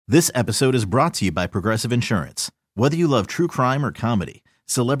This episode is brought to you by Progressive Insurance. Whether you love true crime or comedy,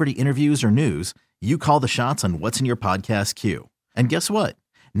 celebrity interviews or news, you call the shots on what's in your podcast queue. And guess what?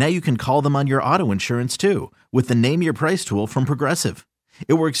 Now you can call them on your auto insurance too with the Name Your Price tool from Progressive.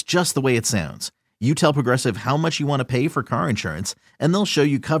 It works just the way it sounds. You tell Progressive how much you want to pay for car insurance, and they'll show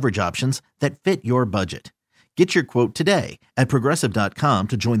you coverage options that fit your budget. Get your quote today at Progressive.com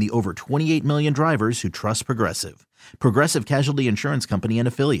to join the over 28 million drivers who trust Progressive. Progressive Casualty Insurance Company and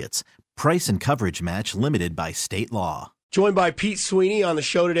Affiliates. Price and coverage match limited by state law. Joined by Pete Sweeney on the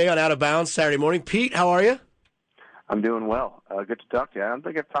show today on Out of Bounds Saturday morning. Pete, how are you? I'm doing well. Good to talk to you. I don't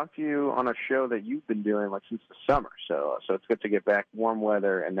think I've talked to you on a show that you've been doing since the summer. So it's good to get back, warm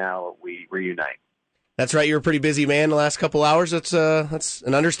weather, and now we reunite. That's right. You were a pretty busy man the last couple hours. That's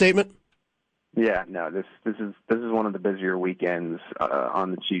an understatement. Yeah, no. This is one of the busier weekends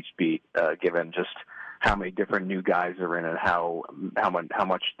on the Chiefs beat, given just how many different new guys are in it, how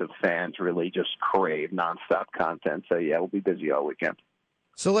much the fans really just crave nonstop content. So yeah, we'll be busy all weekend.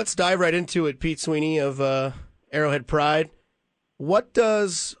 So let's dive right into it. Pete Sweeney of Arrowhead Pride. What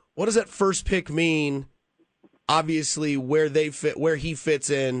does that first pick mean? Obviously, where he fits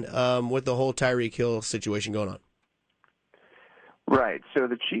in with the whole Tyreek Hill situation going on. Right. So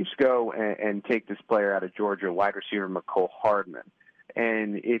the Chiefs go and take this player out of Georgia, wide receiver Mecole Hardman.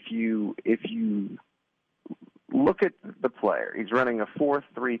 And if you look at the player, he's running a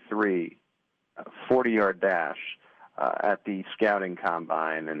 4.33 40-yard dash at the scouting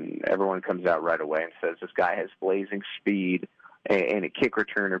combine, and everyone comes out right away and says this guy has blazing speed and a kick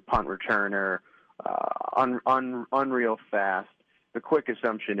returner, punt returner, unreal fast. The quick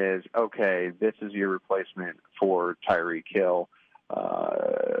assumption is, okay, this is your replacement for Tyreek Hill.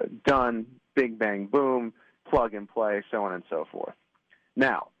 Done, big bang boom, plug and play, so on and so forth.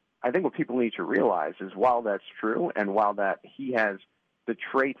 Now, I think what people need to realize is while that's true and while that he has the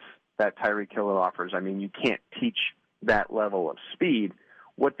traits that Tyreek Hill offers, I mean, you can't teach that level of speed.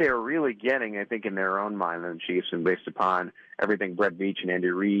 What they're really getting, I think, in their own mind, the Chiefs, and based upon everything Brett Veach and Andy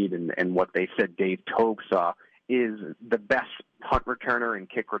Reid and what they said Dave Togue saw, is the best punt returner and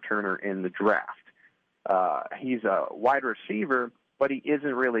kick returner in the draft. He's a wide receiver, but he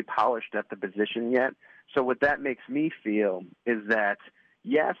isn't really polished at the position yet. So what that makes me feel is that,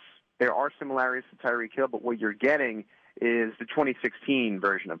 yes, there are similarities to Tyreek Hill, but what you're getting is the 2016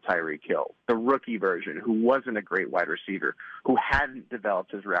 version of Tyreek Hill, the rookie version, who wasn't a great wide receiver, who hadn't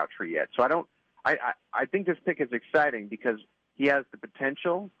developed his route tree yet. So I think this pick is exciting because he has the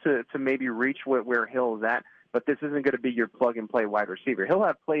potential to maybe reach where Hill is at, but this isn't going to be your plug-and-play wide receiver. He'll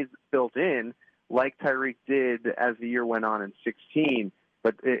have plays built in, like Tyreek did as the year went on in 16.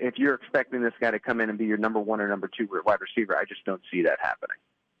 But if you're expecting this guy to come in and be your number one or number two wide receiver, I just don't see that happening.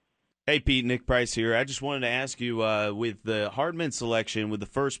 Hey, Pete, Nick Price here. I just wanted to ask you, with the Hardman selection, with the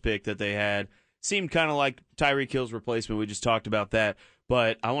first pick that they had, seemed kind of like Tyreek Hill's replacement. We just talked about that.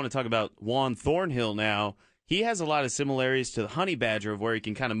 But I want to talk about Juan Thornhill now. He has a lot of similarities to the Honey Badger of where he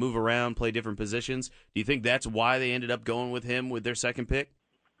can kind of move around, play different positions. Do you think that's why they ended up going with him with their second pick?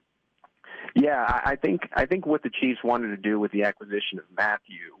 Yeah, I think what the Chiefs wanted to do with the acquisition of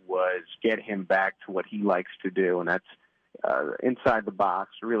Matthew was get him back to what he likes to do, and that's inside the box,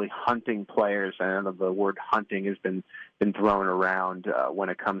 really hunting players. I know the word hunting has been thrown around when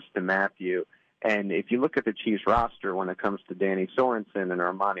it comes to Matthew. And if you look at the Chiefs roster when it comes to Danny Sorensen and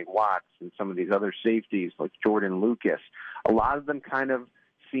Armani Watts and some of these other safeties like Jordan Lucas, a lot of them kind of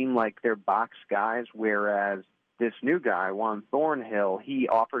seem like they're box guys, whereas this new guy, Juan Thornhill, he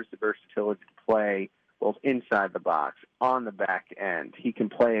offers the versatility to play both inside the box, on the back end. He can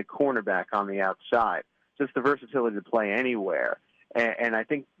play a cornerback on the outside. Just the versatility to play anywhere. And I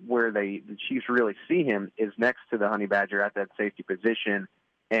think where the Chiefs really see him is next to the Honey Badger at that safety position.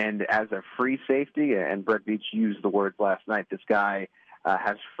 And as a free safety, and Brett Veach used the words last night, this guy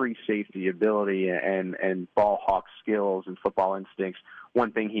has free safety ability and ball hawk skills and football instincts.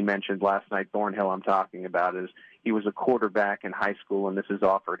 One thing he mentioned last night, Thornhill I'm talking about, is he was a quarterback in high school, and this has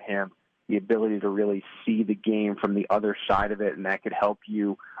offered him the ability to really see the game from the other side of it, and that could help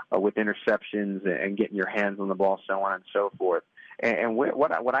you with interceptions and getting your hands on the ball, so on and so forth. And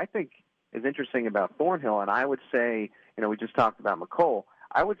what I think is interesting about Thornhill, and I would say, we just talked about Mecole,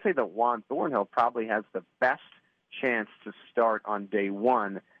 I would say that Juan Thornhill probably has the best chance to start on day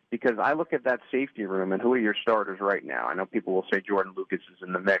one, because I look at that safety room and who are your starters right now? I know people will say Jordan Lucas is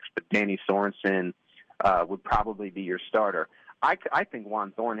in the mix, but Danny Sorensen would probably be your starter. I think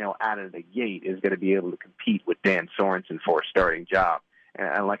Juan Thornhill out of the gate is going to be able to compete with Dan Sorensen for a starting job.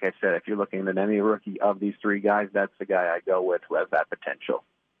 And like I said, if you're looking at any rookie of these three guys, that's the guy I go with who has that potential.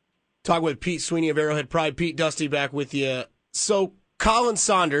 Talk with Pete Sweeney of Arrowhead Pride. Pete, Dusty back with you. So Colin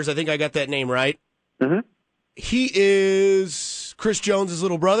Saunders, I think I got that name right. Mm-hmm. He is Chris Jones'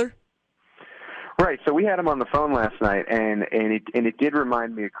 little brother? Right, so we had him on the phone last night, and it did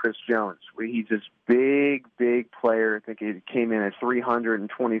remind me of Chris Jones. He's this big player. I think he came in at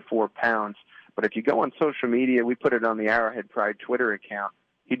 324 pounds. But if you go on social media, we put it on the Arrowhead Pride Twitter account.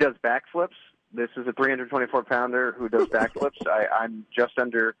 He does backflips. This is a 324-pounder who does backflips. I'm just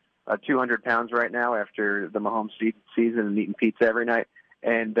under 200 pounds right now after the Mahomes season and eating pizza every night.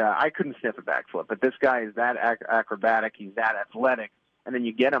 And I couldn't sniff a backflip. But this guy is that acrobatic. He's that athletic. And then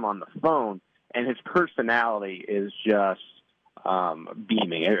you get him on the phone, and his personality is just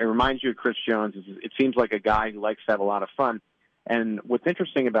beaming. It reminds you of Chris Jones. It seems like a guy who likes to have a lot of fun. And what's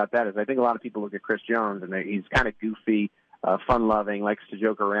interesting about that is I think a lot of people look at Chris Jones, and he's kind of goofy, fun-loving, likes to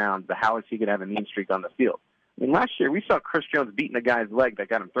joke around, but how is he going to have a mean streak on the field? I mean, last year we saw Chris Jones beating a guy's leg that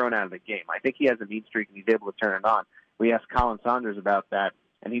got him thrown out of the game. I think he has a mean streak, and he's able to turn it on. We asked Colin Saunders about that,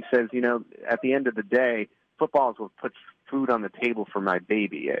 and he says, at the end of the day, football is what puts food on the table for my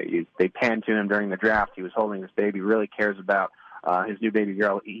baby. They panned to him during the draft. He was holding this baby, really cares about his new baby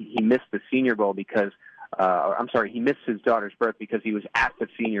girl. He missed the Senior Bowl because he missed his daughter's birth because he was at the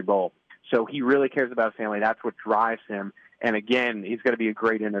Senior Bowl. So he really cares about his family. That's what drives him. And again, he's going to be a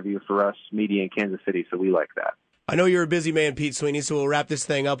great interview for us media in Kansas City, so we like that. I know you're a busy man, Pete Sweeney, so we'll wrap this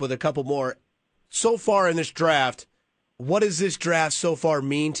thing up with a couple more. So far in this draft, what does this draft so far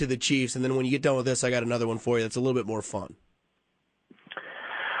mean to the Chiefs? And then when you get done with this, I got another one for you that's a little bit more fun.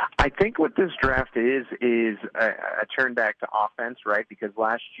 I think what this draft is a turn back to offense, right? Because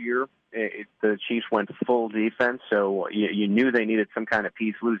last year the Chiefs went full defense, so you knew they needed some kind of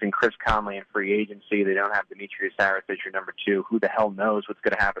piece. Losing Chris Conley in free agency, they don't have Demetrius Harris as your number 2. Who the hell knows what's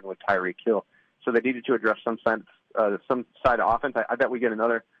going to happen with Tyreek Hill? So they needed to address some side of offense. I bet we get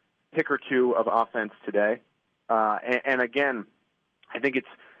another pick or two of offense today. And again, I think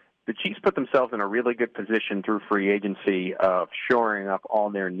the Chiefs put themselves in a really good position through free agency of shoring up all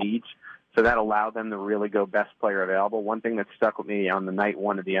their needs. So that allowed them to really go best player available. One thing that stuck with me on the night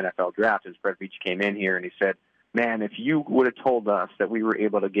one of the NFL draft is Brett Veach came in here and he said, man, if you would have told us that we were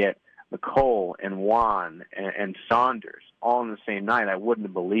able to get McCole and Juan and Saunders all in the same night, I wouldn't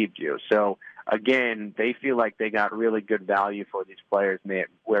have believed you. So, again, they feel like they got really good value for these players,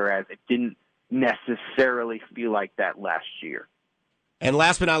 whereas it didn't necessarily feel like that last year. And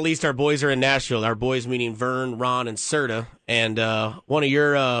last but not least, our boys are in Nashville. Our boys meaning Vern, Ron, and Serta. And one of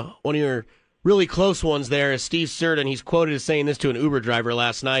your really close ones there is Steve Serta, and he's quoted as saying this to an Uber driver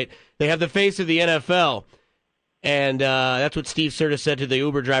last night. They have the face of the NFL. And that's what Steve Serta said to the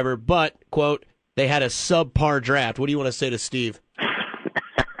Uber driver. But, quote, they had a subpar draft. What do you want to say to Steve?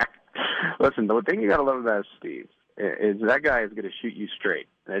 Listen, the thing you got to love about Steve is that guy is going to shoot you straight.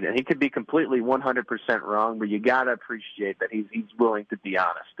 And he could be completely 100% wrong, but you got to appreciate that he's willing to be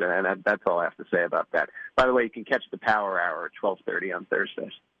honest. And that's all I have to say about that. By the way, you can catch the Power Hour at 12:30 on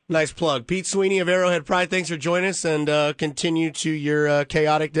Thursdays. Nice plug. Pete Sweeney of Arrowhead Pride, thanks for joining us, and continue to your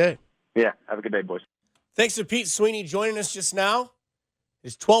chaotic day. Yeah, have a good day, boys. Thanks to Pete Sweeney joining us just now.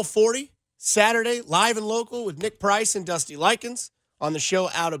 It's 12:40, Saturday, live and local with Nick Price and Dusty Likens on the show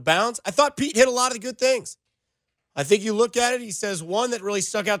Out of Bounds. I thought Pete hit a lot of the good things. I think you look at it, he says one that really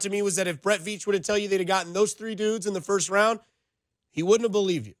stuck out to me was that if Brett Veach would have told you they'd have gotten those 3 dudes in the first round, he wouldn't have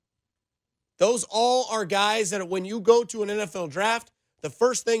believed you. Those all are guys that when you go to an NFL draft, the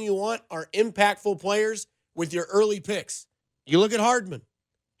first thing you want are impactful players with your early picks. You look at Hardman.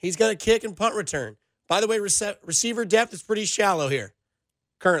 He's got a kick and punt return. By the way, receiver depth is pretty shallow here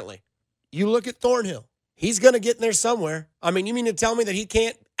currently. You look at Thornhill. He's going to get in there somewhere. I mean, you mean to tell me that he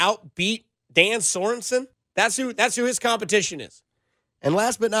can't outbeat Dan Sorensen? That's who his competition is. And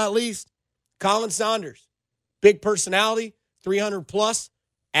last but not least, Colin Saunders. Big personality, 300-plus,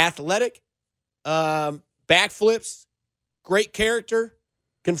 athletic, backflips, great character,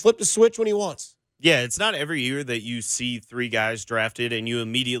 can flip the switch when he wants. Yeah, it's not every year that you see 3 guys drafted and you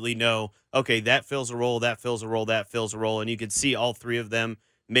immediately know, okay, that fills a role, that fills a role, that fills a role, and you can see all 3 of them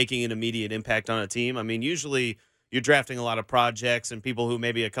making an immediate impact on a team. I mean, usually you're drafting a lot of projects and people who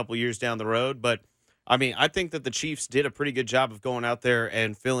maybe a couple years down the road, but I mean, I think that the Chiefs did a pretty good job of going out there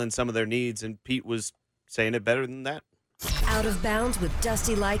and filling some of their needs, and Pete was saying it better than that. Out of Bounds with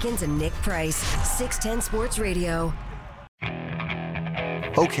Dusty Likens and Nick Price, 610 Sports Radio.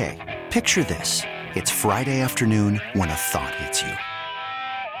 Okay, picture this. It's Friday afternoon when a thought hits you.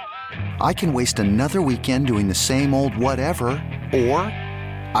 I can waste another weekend doing the same old whatever, or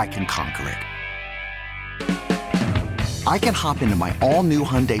I can conquer it. I can hop into my all-new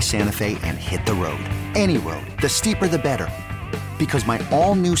Hyundai Santa Fe and hit the road. Any road. The steeper, the better. Because my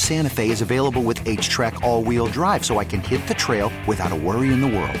all-new Santa Fe is available with H-Track all-wheel drive, so I can hit the trail without a worry in the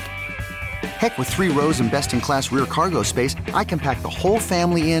world. Heck, with 3 rows and best-in-class rear cargo space, I can pack the whole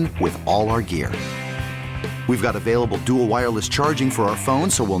family in with all our gear. We've got available dual wireless charging for our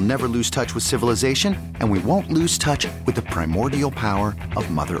phones, so we'll never lose touch with civilization, and we won't lose touch with the primordial power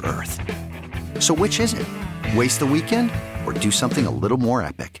of Mother Earth. So which is it? Waste the weekend or do something a little more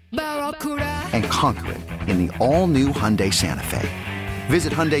epic? And conquer it in the all-new Hyundai Santa Fe.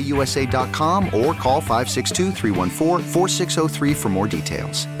 Visit HyundaiUSA.com or call 562-314-4603 for more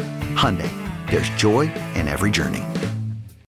details. Hyundai, there's joy in every journey.